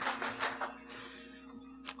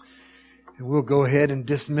And we'll go ahead and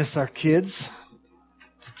dismiss our kids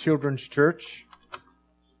to Children's Church.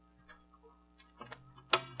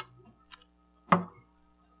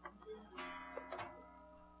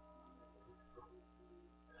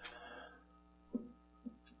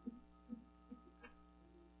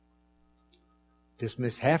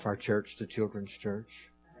 Dismiss half our church to Children's Church.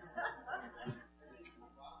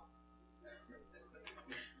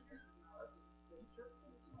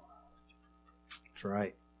 That's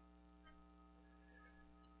right.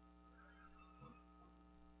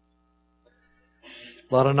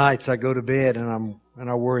 A lot of nights I go to bed and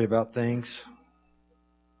I worry about things.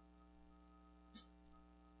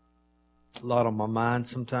 A lot on my mind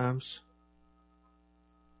sometimes.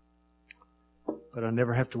 But I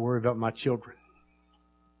never have to worry about my children.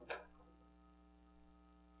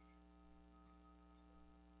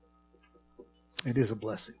 It is a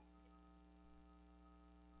blessing.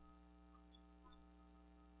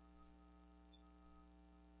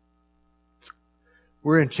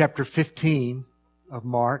 We're in chapter 15 of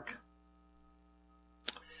Mark.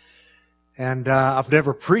 And I've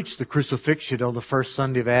never preached the crucifixion on the first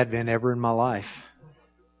Sunday of Advent ever in my life.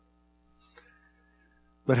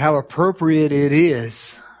 But how appropriate it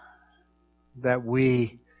is that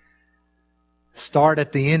we start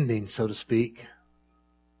at the ending, so to speak,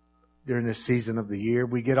 during this season of the year.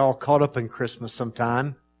 We get all caught up in Christmas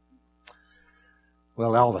sometime.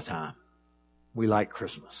 Well, all the time. We like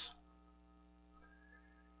Christmas.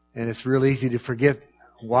 And it's real easy to forget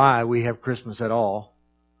why we have Christmas at all.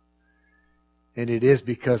 And it is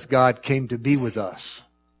because God came to be with us,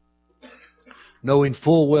 knowing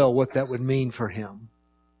full well what that would mean for Him.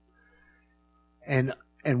 And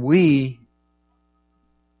we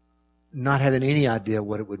not having any idea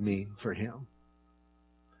what it would mean for Him.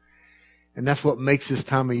 And that's what makes this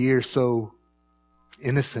time of year so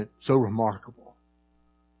innocent, so remarkable.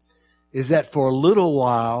 Is that for a little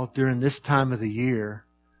while during this time of the year,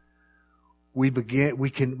 we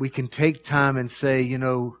can take time and say, you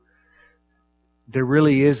know, there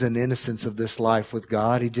really is an innocence of this life with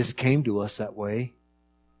God. He just came to us that way.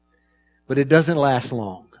 But it doesn't last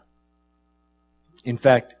long. In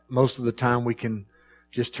fact, most of the time we can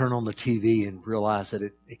just turn on the TV and realize that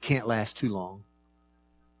it can't last too long.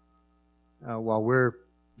 While we're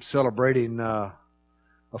celebrating a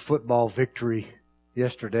football victory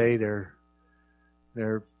yesterday,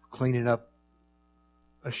 they're cleaning up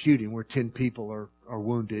a shooting where 10 people are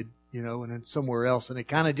wounded, you know, and then somewhere else. And it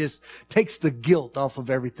kind of just takes the guilt off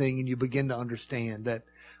of everything, and you begin to understand that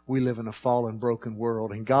we live in a fallen, broken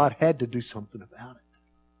world, and God had to do something about it.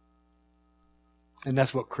 And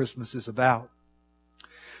that's what Christmas is about.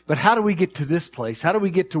 But how do we get to this place? How do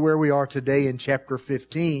we get to where we are today in chapter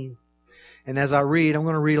 15? And as I read, I'm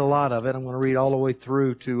going to read a lot of it. I'm going to read all the way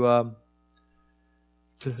through to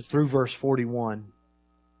through verse 41.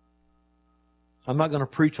 I'm not going to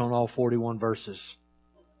preach on all 41 verses.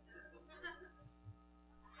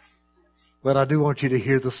 But I do want you to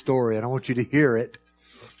hear the story, and I want you to hear it.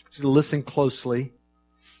 I want you to listen closely.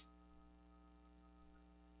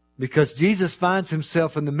 Because Jesus finds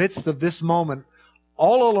Himself in the midst of this moment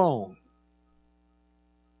all alone.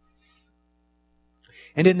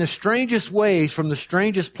 And in the strangest ways, from the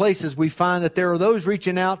strangest places, we find that there are those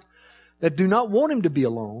reaching out that do not want Him to be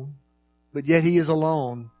alone, but yet He is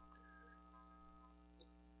alone.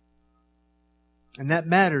 And that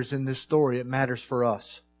matters in this story. It matters for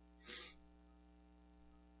us.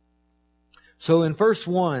 So in verse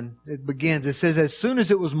 1, it begins. It says, as soon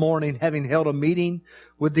as it was morning, having held a meeting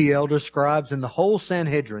with the elders, scribes, and the whole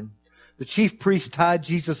Sanhedrin, the chief priest tied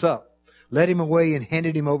Jesus up, led Him away, and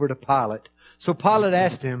handed Him over to Pilate. So Pilate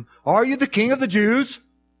asked Him, are you the king of the Jews?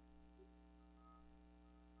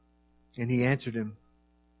 And He answered him,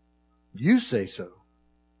 you say so.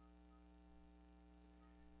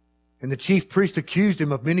 And the chief priest accused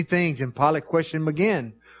Him of many things, and Pilate questioned Him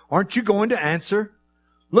again. Aren't you going to answer?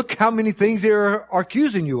 Look how many things they are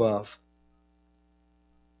accusing you of.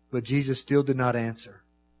 But Jesus still did not answer.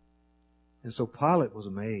 And so Pilate was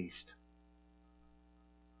amazed.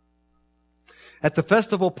 At the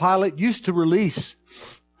festival, Pilate used to release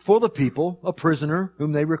for the people a prisoner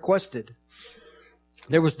whom they requested.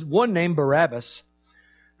 There was one named Barabbas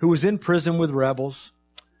who was in prison with rebels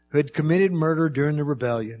who had committed murder during the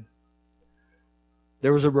rebellion.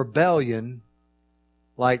 There was a rebellion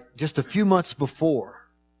like just a few months before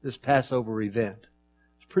this Passover event.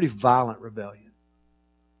 It's a pretty violent rebellion.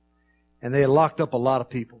 And they had locked up a lot of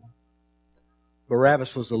people.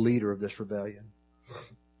 Barabbas was the leader of this rebellion.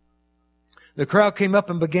 The crowd came up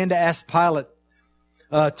and began to ask Pilate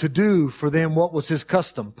to do for them what was his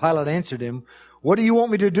custom. Pilate answered him, what do you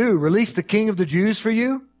want me to do? Release the king of the Jews for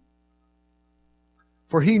you?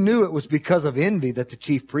 for he knew it was because of envy that the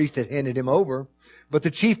chief priest had handed him over. But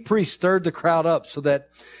the chief priest stirred the crowd up so that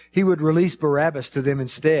he would release Barabbas to them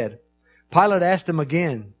instead. Pilate asked him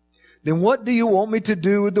again, "Then what do you want me to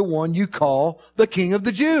do with the one you call the King of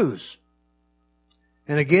the Jews?"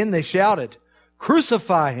 And again they shouted,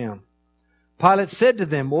 "Crucify him." Pilate said to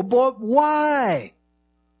them, "Well, boy, why?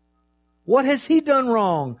 What has he done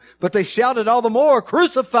wrong?" But they shouted all the more,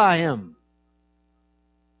 "Crucify him."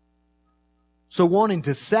 So wanting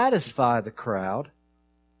to satisfy the crowd,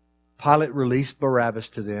 Pilate released Barabbas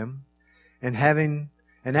to them, and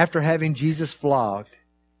after having Jesus flogged,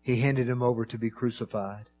 he handed him over to be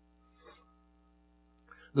crucified.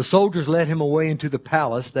 The soldiers led him away into the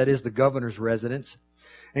palace, that is the governor's residence,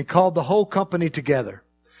 and called the whole company together.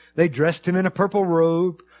 They dressed him in a purple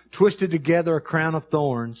robe, twisted together a crown of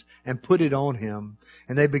thorns, and put it on him.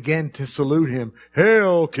 And they began to salute him,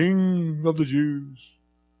 "Hail, King of the Jews!"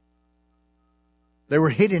 They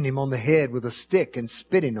were hitting him on the head with a stick and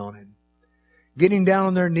spitting on him. Getting down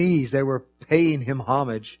on their knees, they were paying him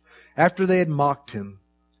homage. After they had mocked him,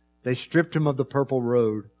 they stripped him of the purple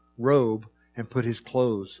robe and put his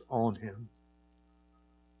clothes on him.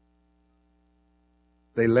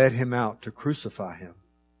 They led him out to crucify him.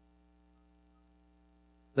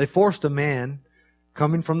 They forced a man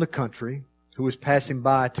coming from the country who was passing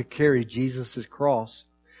by to carry Jesus' cross.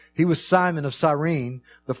 He was Simon of Cyrene,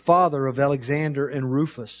 the father of Alexander and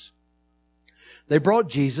Rufus. They brought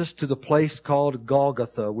Jesus to the place called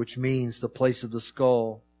Golgotha, which means the place of the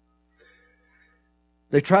skull.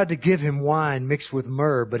 They tried to give him wine mixed with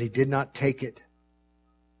myrrh, but he did not take it.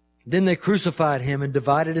 Then they crucified him and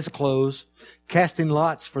divided his clothes, casting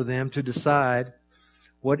lots for them to decide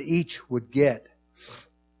what each would get.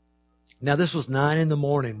 Now this was 9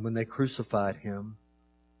 a.m. when they crucified him.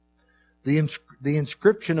 The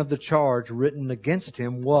inscription of the charge written against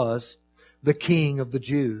him was, "The King of the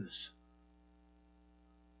Jews."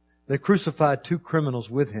 They crucified 2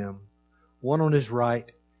 criminals with him, one on his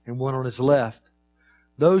right and one on his left.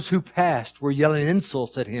 Those who passed were yelling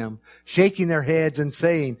insults at him, shaking their heads and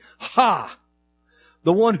saying, "Ha!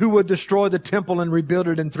 The one who would destroy the temple and rebuild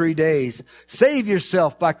it in 3 days. Save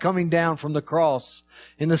yourself by coming down from the cross."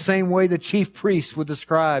 In the same way, the chief priests with the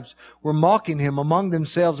scribes were mocking him among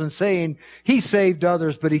themselves and saying, "He saved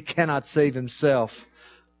others, but he cannot save himself.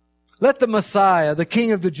 Let the Messiah, the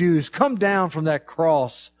King of the Jews, come down from that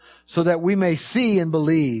cross so that we may see and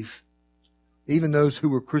believe." Even those who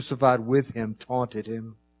were crucified with him taunted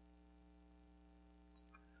him.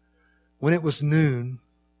 When it was noon,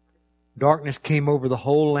 darkness came over the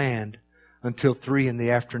whole land until 3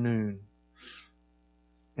 p.m.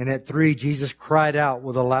 And at 3, Jesus cried out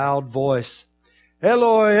with a loud voice,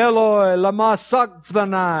 "Eloi, Eloi, lama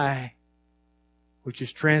sabachthani," which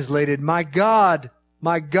is translated, my God,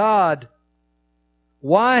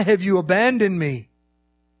 why have you abandoned me?"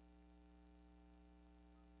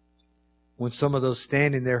 When some of those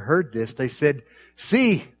standing there heard this, they said,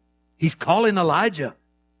 "See, he's calling Elijah."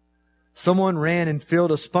 Someone ran and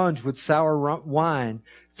filled a sponge with sour wine,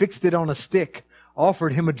 fixed it on a stick,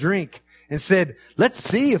 offered him a drink, and said, "Let's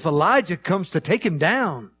see if Elijah comes to take him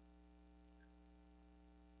down."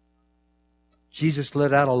 Jesus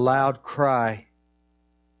let out a loud cry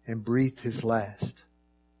and breathed his last.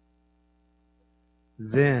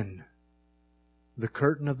 Then the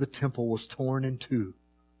curtain of the temple was torn in two,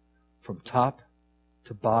 from top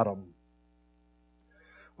to bottom.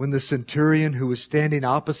 When the centurion who was standing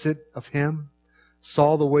opposite of him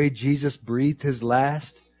saw the way Jesus breathed his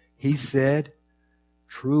last, he said,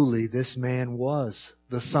 "Truly this man was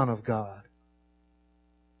the Son of God."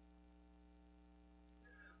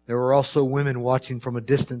 There were also women watching from a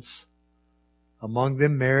distance. Among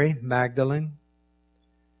them Mary Magdalene,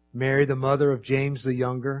 Mary the mother of James the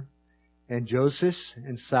younger, and Joseph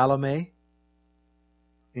and Salome.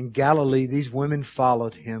 In Galilee, these women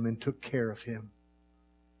followed him and took care of him.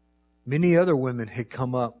 Many other women had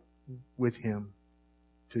come up with him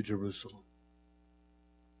to Jerusalem.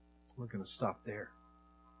 We're going to stop there.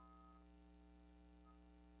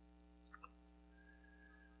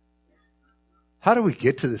 How do we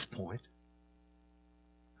get to this point?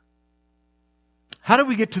 How do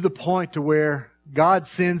we get to the point to where God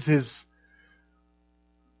sends His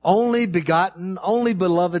only begotten, only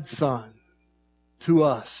beloved Son to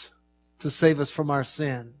us to save us from our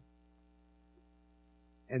sin?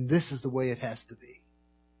 And this is the way it has to be.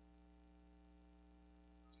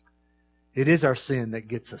 It is our sin that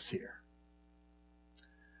gets us here.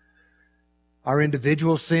 Our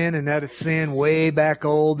individual sin, and that sin way back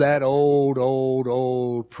old, that old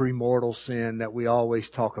premortal sin that we always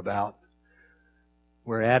talk about,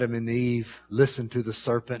 where Adam and Eve listened to the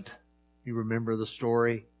serpent You remember the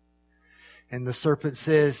story? And the serpent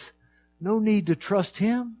says, no need to trust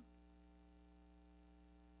him.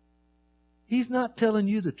 He's not telling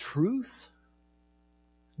you the truth.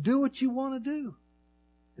 Do what you want to do.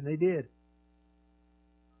 And they did.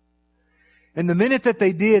 And the minute that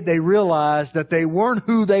they did, they realized that they weren't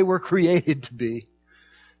who they were created to be.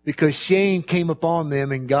 Because shame came upon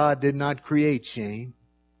them, and God did not create shame.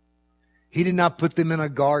 He did not put them in a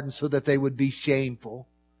garden so that they would be shameful.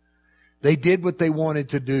 They did what they wanted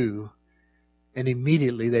to do, and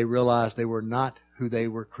immediately they realized they were not who they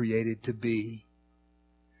were created to be.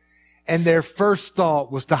 And their first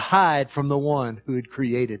thought was to hide from the one who had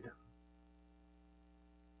created them.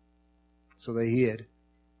 So they hid.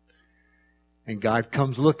 And God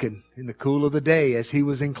comes looking in the cool of the day, as He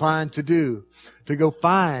was inclined to do, to go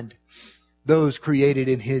find those created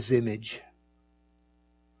in His image.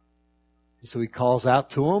 And so He calls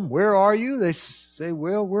out to them, where are you? They say,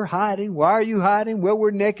 well, we're hiding. Why are you hiding? Well,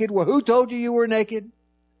 we're naked. Well, who told you were naked?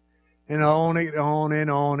 And on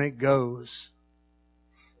and on it goes.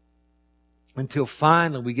 Until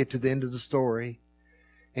finally we get to the end of the story,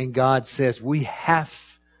 and God says, we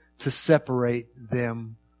have to separate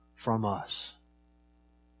them from us.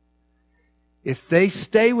 If they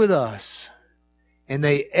stay with us and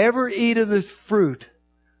they ever eat of the fruit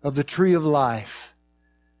of the tree of life,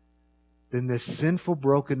 then this sinful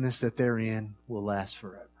brokenness that they're in will last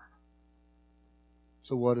forever.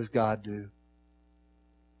 So what does God do?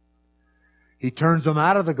 He turns them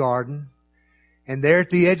out of the garden, and there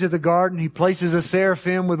at the edge of the garden, He places a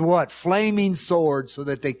seraphim with what? Flaming swords, so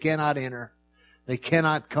that they cannot enter. They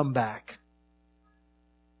cannot come back.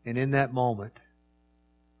 And in that moment,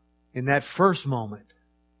 in that first moment,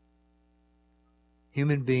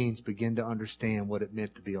 human beings begin to understand what it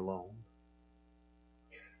meant to be alone.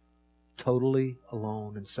 Totally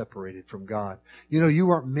alone and separated from God. You know, you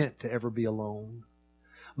weren't meant to ever be alone.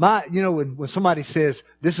 When somebody says,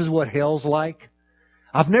 this is what hell's like,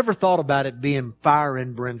 I've never thought about it being fire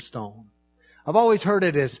and brimstone. I've always heard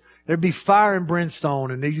it as there'd be fire and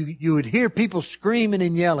brimstone, and you would hear people screaming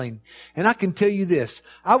and yelling. And I can tell you this,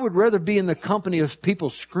 I would rather be in the company of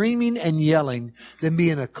people screaming and yelling than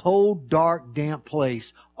be in a cold, dark, damp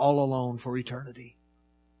place all alone for eternity.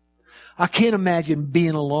 I can't imagine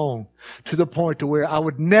being alone to the point to where I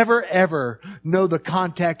would never, ever know the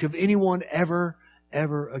contact of anyone ever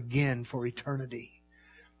again for eternity.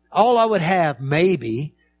 All I would have,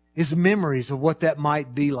 maybe, is memories of what that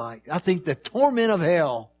might be like. I think the torment of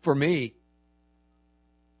hell for me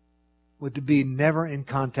would be never in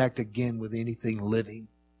contact again with anything living.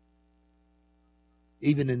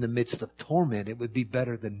 Even in the midst of torment, it would be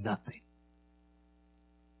better than nothing.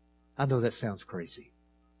 I know that sounds crazy.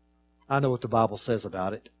 I know what the Bible says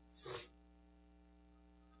about it.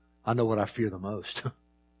 I know what I fear the most.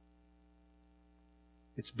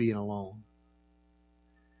 It's being alone.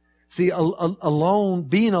 See,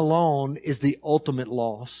 being alone is the ultimate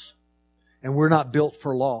loss. And we're not built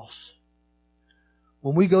for loss.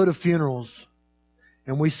 When we go to funerals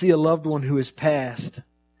and we see a loved one who has passed,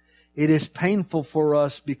 it is painful for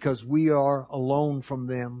us because we are alone from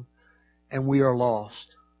them and we are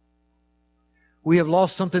lost. We have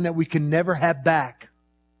lost something that we can never have back.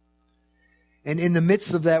 And in the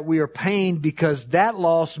midst of that, we are pained because that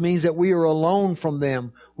loss means that we are alone from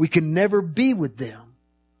them. We can never be with them.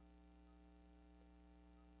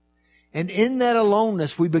 And in that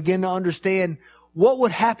aloneness, we begin to understand what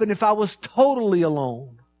would happen if I was totally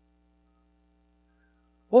alone.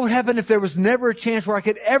 What would happen if there was never a chance where I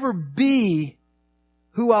could ever be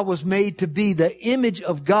who I was made to be, the image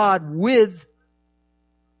of God with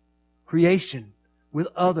creation, with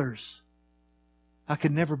others. I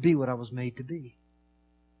could never be what I was made to be.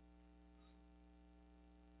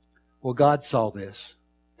 Well, God saw this.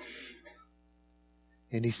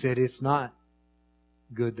 And He said, it's not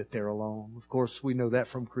good that they're alone. Of course, we know that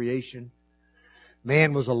from creation.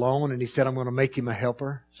 Man was alone, and He said, I'm going to make him a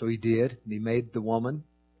helper. So He did. And He made the woman.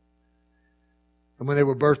 And when they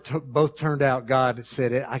were both turned out, God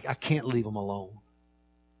said, I can't leave them alone.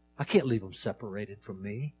 I can't leave them separated from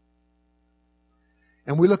me.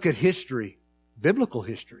 And we look at history, biblical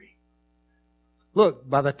history. Look,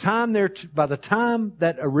 by the time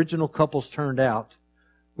that original couples turned out,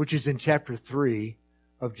 which is in chapter 3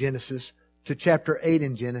 of Genesis, to chapter 8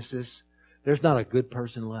 in Genesis, there's not a good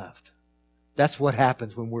person left. That's what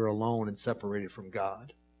happens when we're alone and separated from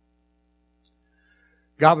God.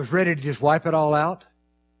 God was ready to just wipe it all out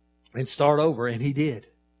and start over, and He did.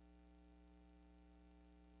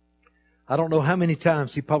 I don't know how many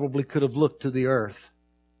times He probably could have looked to the earth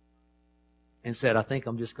and said, I think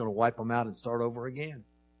I'm just going to wipe them out and start over again.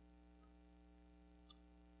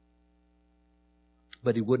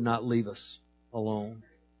 But He would not leave us alone.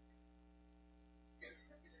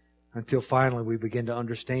 Until finally we begin to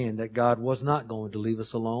understand that God was not going to leave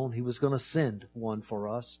us alone. He was going to send one for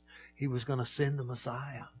us. He was going to send the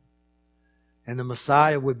Messiah. And the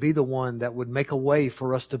Messiah would be the one that would make a way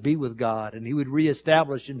for us to be with God. And He would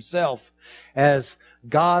reestablish Himself as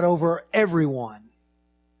God over everyone.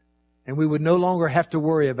 And we would no longer have to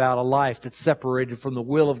worry about a life that's separated from the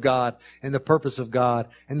will of God and the purpose of God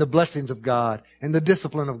and the blessings of God and the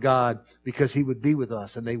discipline of God, because He would be with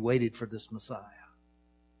us. And they waited for this Messiah.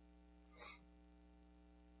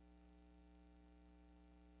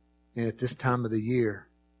 And at this time of the year,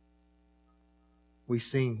 we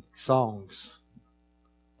sing songs.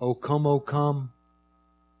 O come,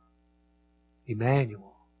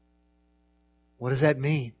 Emmanuel. What does that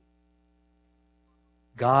mean?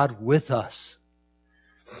 God with us.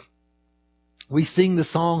 We sing the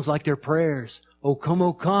songs like they're prayers. O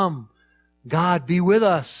come, God be with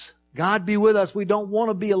us. God be with us. We don't want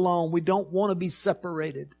to be alone. We don't want to be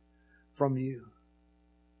separated from You.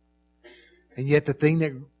 And yet the thing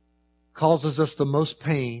that causes us the most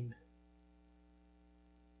pain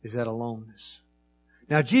is that aloneness.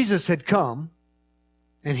 Now, Jesus had come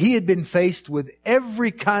and He had been faced with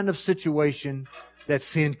every kind of situation that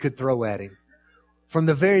sin could throw at Him. From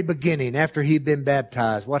the very beginning, after He had been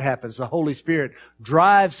baptized, what happens? The Holy Spirit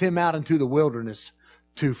drives Him out into the wilderness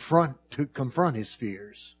to confront His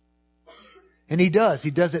fears. And He does.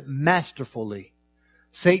 He does it masterfully.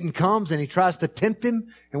 Satan comes and he tries to tempt Him.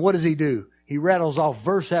 And what does he do? He rattles off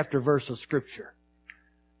verse after verse of Scripture.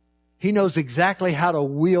 He knows exactly how to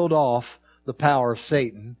wield off the power of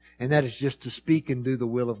Satan, and that is just to speak and do the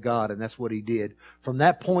will of God, and that's what He did. From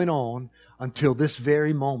that point on until this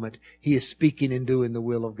very moment, He is speaking and doing the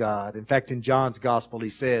will of God. In fact, in John's Gospel, He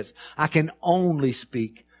says, I can only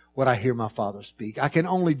speak what I hear my Father speak. I can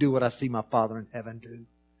only do what I see my Father in heaven do.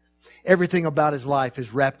 Everything about His life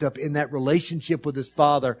is wrapped up in that relationship with His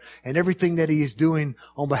Father, and everything that He is doing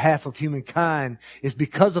on behalf of humankind is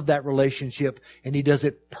because of that relationship, and He does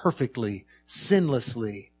it perfectly,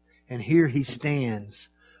 sinlessly. And here He stands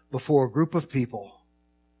before a group of people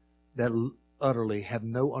that utterly have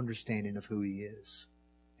no understanding of who He is,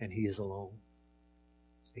 and He is alone,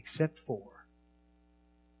 except for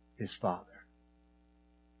His Father.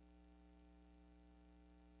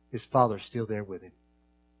 His Father's still there with Him,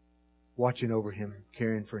 watching over Him,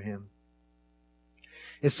 caring for Him.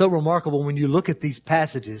 It's so remarkable when you look at these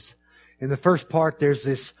passages. In the first part, there's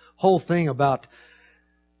this whole thing about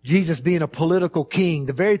Jesus being a political king,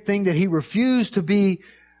 the very thing that He refused to be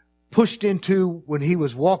pushed into when He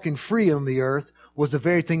was walking free on the earth was the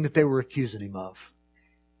very thing that they were accusing Him of.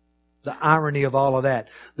 The irony of all of that.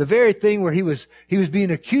 The very thing where he was being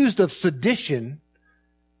accused of sedition.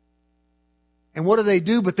 And what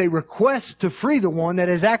do? But they request to free the one that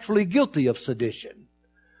is actually guilty of sedition.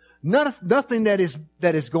 Nothing that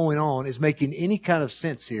is going on is making any kind of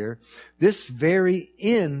sense here. This very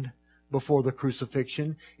end before the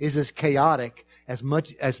crucifixion is as chaotic as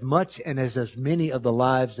much and as many of the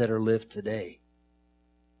lives that are lived today.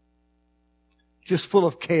 Just full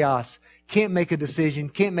of chaos. Can't make a decision.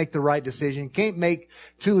 Can't make the right decision. Can't make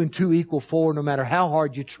 2 and 2 equal 4 no matter how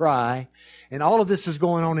hard you try. And all of this is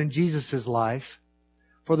going on in Jesus' life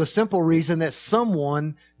for the simple reason that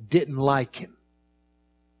someone didn't like Him.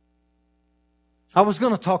 I was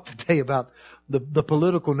going to talk today about the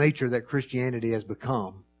political nature that Christianity has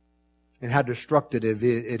become and how destructive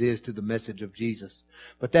it is to the message of Jesus.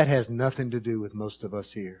 But that has nothing to do with most of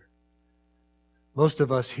us here. Most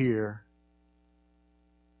of us here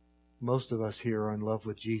are in love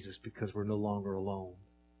with Jesus because we're no longer alone.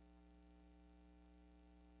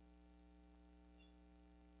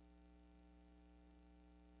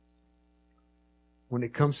 When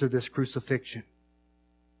it comes to this crucifixion,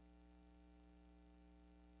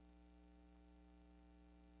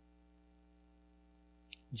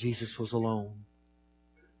 Jesus was alone.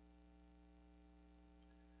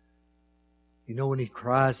 You know when He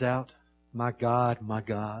cries out, my God,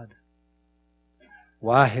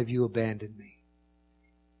 why have you abandoned me?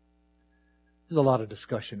 There's a lot of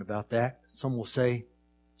discussion about that. Some will say,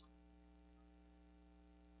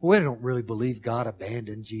 well, I don't really believe God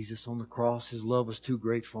abandoned Jesus on the cross. His love was too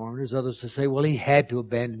great for Him. There's others who say, well, He had to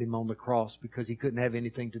abandon Him on the cross because He couldn't have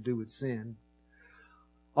anything to do with sin.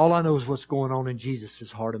 All I know is what's going on in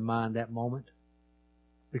Jesus' heart and mind that moment,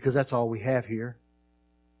 because that's all we have here.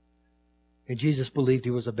 And Jesus believed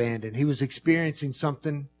He was abandoned. He was experiencing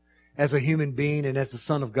something as a human being and as the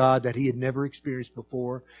Son of God that He had never experienced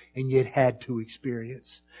before and yet had to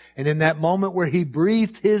experience. And in that moment where He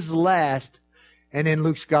breathed His last, and in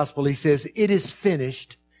Luke's Gospel He says, it is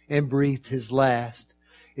finished, and breathed His last,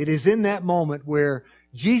 It is in that moment where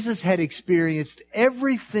Jesus had experienced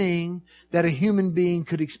everything that a human being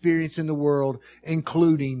could experience in the world,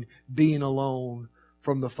 including being alone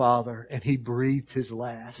from the Father, and He breathed His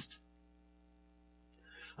last.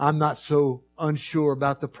 I'm not so unsure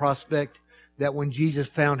about the prospect that when Jesus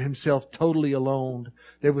found Himself totally alone,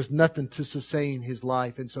 there was nothing to sustain His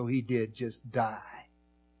life, and so He did just die.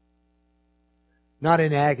 Not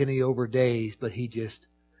in agony over days, but He just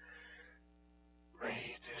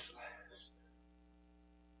breathed His last.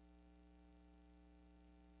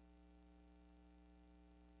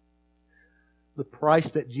 The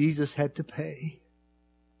price that Jesus had to pay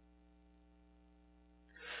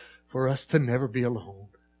for us to never be alone.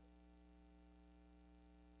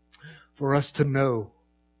 For us to know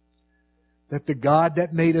that the God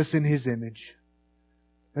that made us in His image,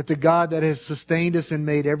 that the God that has sustained us and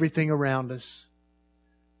made everything around us,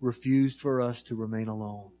 refused for us to remain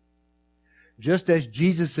alone. Just as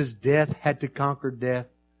Jesus' death had to conquer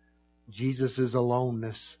death, Jesus'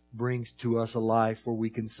 aloneness brings to us a life where we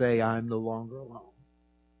can say, I am no longer alone.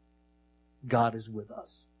 God is with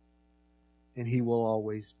us, and He will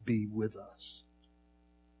always be with us.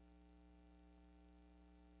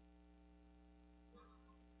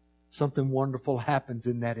 Something wonderful happens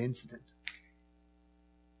in that instant.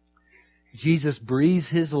 Jesus breathes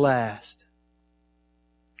His last.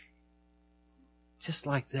 Just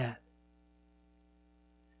like that.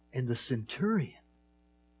 And the centurion's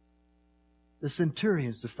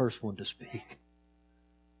the first one to speak.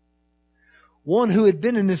 One who had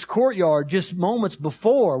been in this courtyard just moments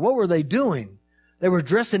before. What were they doing? They were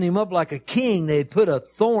dressing Him up like a king. They had put a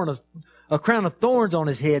crown of thorns on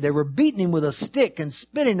His head. They were beating Him with a stick and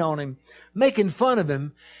spitting on Him, making fun of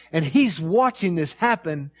Him. And He's watching this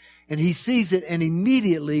happen, and He sees it, and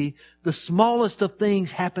immediately the smallest of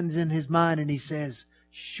things happens in His mind, and He says,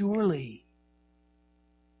 surely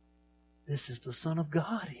this is the Son of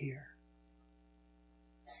God here.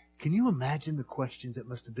 Can you imagine the questions that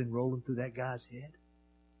must have been rolling through that guy's head?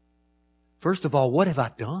 First of all, what have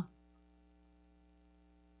I done?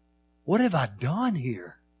 What have I done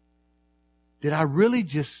here? Did I really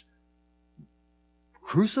just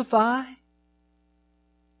crucify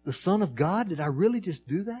the Son of God? Did I really just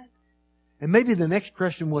do that? And maybe the next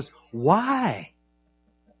question was, why?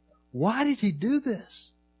 Why did He do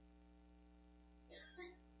this?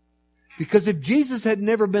 Because if Jesus had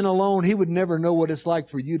never been alone, He would never know what it's like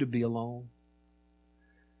for you to be alone.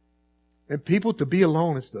 And people, to be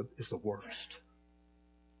alone is the worst.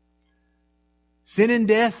 Sin and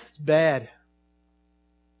death is bad.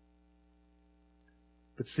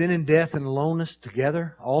 But sin and death and aloneness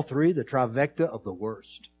together, all three, the trifecta of the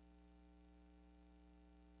worst.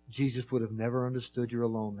 Jesus would have never understood your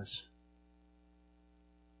aloneness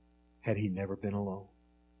had He never been alone.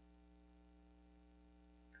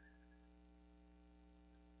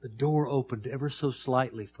 The door opened ever so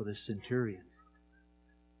slightly for the centurion.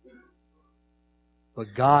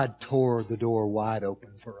 But God tore the door wide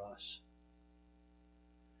open for us.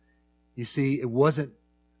 You see, it wasn't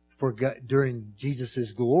during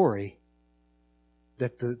Jesus' glory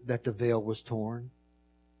that the veil was torn.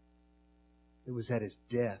 It was at His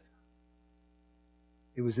death.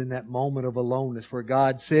 It was in that moment of aloneness where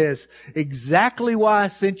God says, exactly why I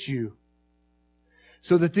sent you.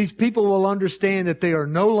 So that these people will understand that they are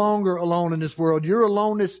no longer alone in this world. Your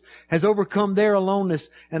aloneness has overcome their aloneness,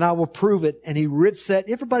 and I will prove it. And He rips that.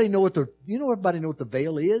 Everybody know what the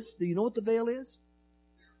veil is? Do you know what the veil is?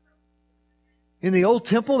 In the old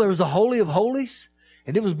temple, there was a Holy of Holies,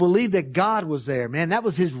 and it was believed that God was there. Man, that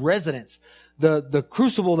was His residence. The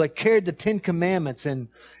crucible that carried the Ten Commandments and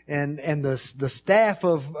the staff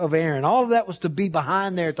of Aaron, all of that was to be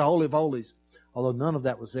behind there at the Holy of Holies. Although none of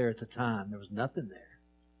that was there at the time. There was nothing there.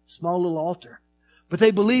 Small little altar. But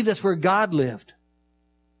they believed that's where God lived.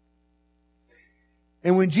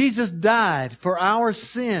 And when Jesus died for our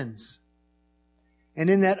sins, and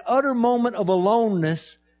in that utter moment of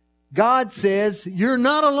aloneness, God says, you're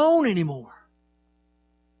not alone anymore.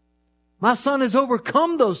 My Son has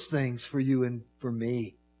overcome those things for you and for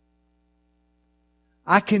me.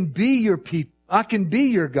 I can be your people. I can be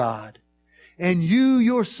your God. And you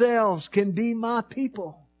yourselves can be my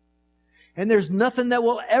people. And there's nothing that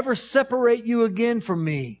will ever separate you again from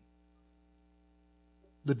me.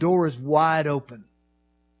 The door is wide open.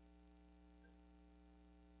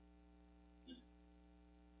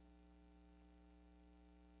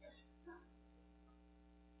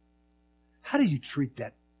 How do you treat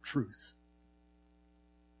that truth?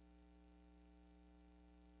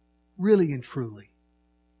 Really and truly.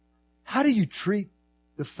 How do you treat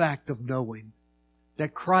the fact of knowing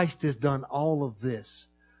that Christ has done all of this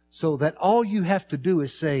So that all you have to do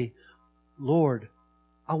is say, Lord,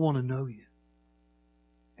 I want to know you.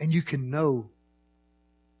 And you can know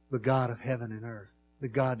the God of heaven and earth, the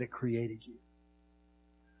God that created you.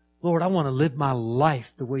 Lord, I want to live my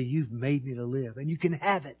life the way you've made me to live. And you can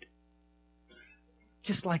have it.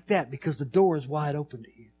 Just like that, because the door is wide open to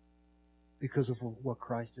you. Because of what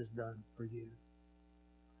Christ has done for you.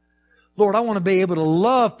 Lord, I want to be able to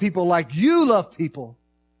love people like you love people.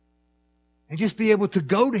 And just be able to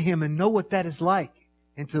go to Him and know what that is like.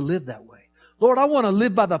 And to live that way. Lord, I want to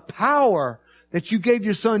live by the power that you gave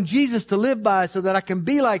your Son Jesus to live by so that I can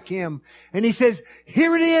be like Him. And He says,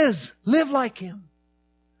 here it is. Live like Him.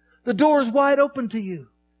 The door is wide open to you.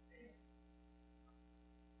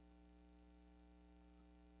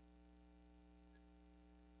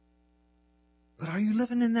 But are you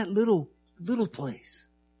living in that little place?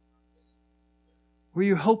 Where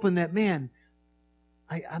you're hoping that, man,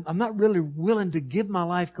 I'm not really willing to give my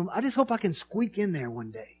life. I just hope I can squeak in there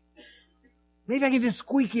one day. Maybe I can just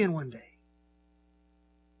squeak in one day.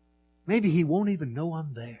 Maybe He won't even know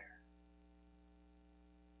I'm there.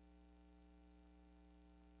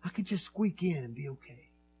 I could just squeak in and be okay.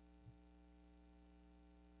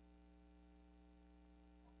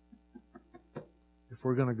 If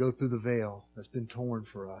we're going to go through the veil that's been torn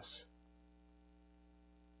for us,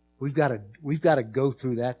 we've got to go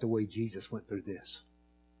through that the way Jesus went through this.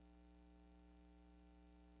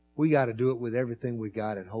 We got to do it with everything we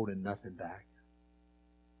got and holding nothing back.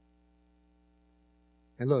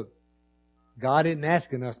 And look, God isn't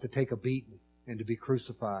asking us to take a beating and to be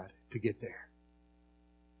crucified to get there.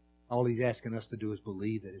 All He's asking us to do is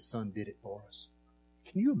believe that His Son did it for us.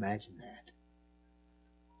 Can you imagine that?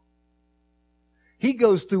 He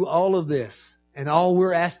goes through all of this, and all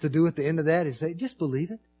we're asked to do at the end of that is say, just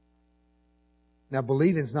believe it. Now,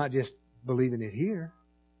 believing is not just believing it here.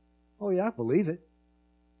 Oh, yeah, I believe it.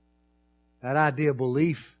 That idea of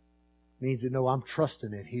belief means that, no, I'm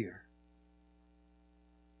trusting it here.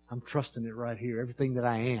 I'm trusting it right here. Everything that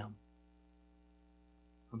I am,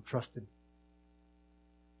 I'm trusting.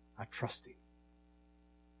 I trust Him.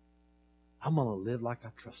 I'm going to live like I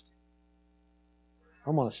trust Him.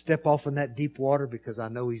 I'm going to step off in that deep water because I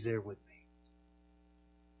know He's there with me.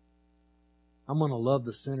 I'm going to love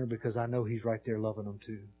the sinner because I know He's right there loving them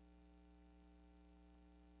too.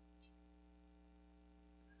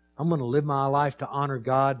 I'm going to live my life to honor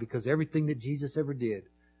God because everything that Jesus ever did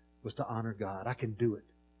was to honor God. I can do it.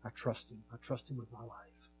 I trust Him. I trust Him with my life.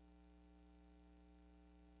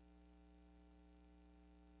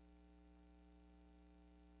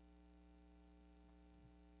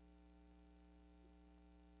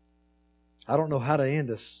 I don't know how to end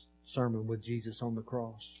a sermon with Jesus on the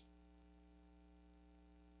cross.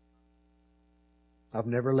 I've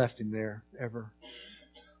never left Him there, ever.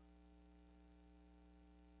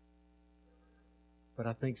 But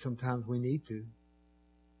I think sometimes we need to,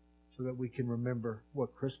 so that we can remember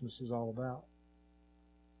what Christmas is all about.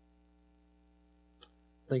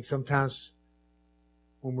 I think sometimes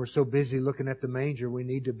when we're so busy looking at the manger, we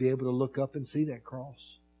need to be able to look up and see that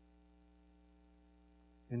cross.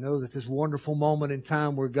 And know that this wonderful moment in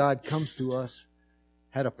time where God comes to us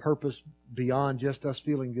had a purpose beyond just us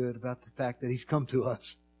feeling good about the fact that He's come to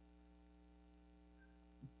us.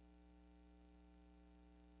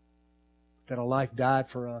 That a life died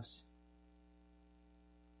for us.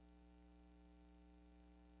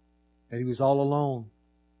 That He was all alone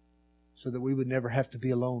so that we would never have to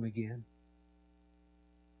be alone again.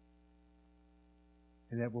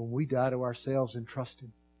 And that when we die to ourselves and trust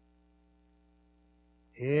Him,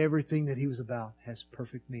 everything that He was about has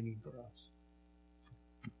perfect meaning for us.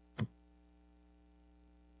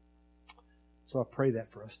 So I pray that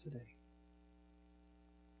for us today.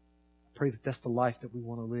 I pray that that's the life that we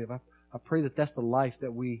want to live. I pray that that's the life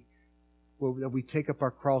that we take up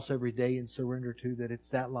our cross every day and surrender to, that it's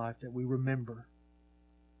that life that we remember.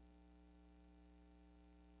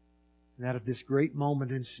 And out of this great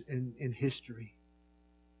moment in history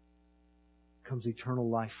comes eternal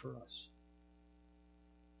life for us.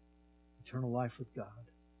 Eternal life with God.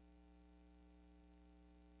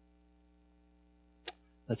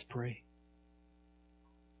 Let's pray.